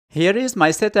Here is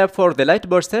my setup for the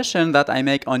Lightboard session that I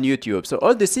make on YouTube. So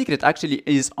all the secret actually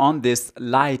is on this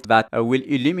light that will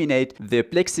illuminate the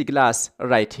plexiglass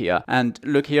right here. And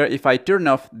look here, if I turn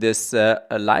off this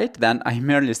light, then I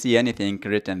barely see anything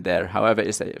written there. However,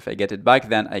 if I get it back,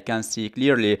 then I can see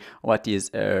clearly what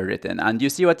is written. And you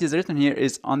see what is written here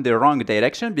is on the wrong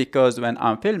direction, because when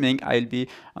I'm filming, I'll be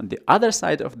on the other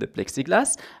side of the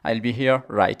plexiglass. I'll be here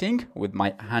writing with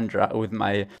my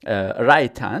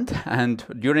right hand, and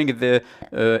during the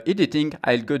editing,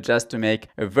 I'll go just to make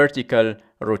a vertical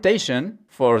rotation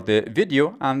for the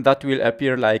video, and that will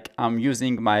appear like I'm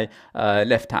using my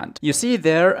left hand. You see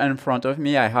there in front of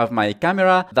me, I have my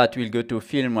camera that will go to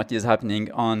film what is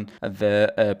happening on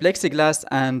the plexiglass,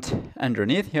 and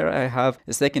underneath here I have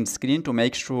a second screen to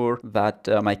make sure that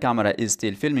my camera is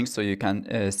still filming, so you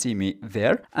can see me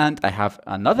there. And I have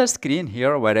another screen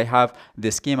here where I have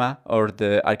the schema or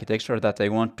the architecture that I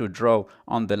want to draw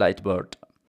on the Lightboard.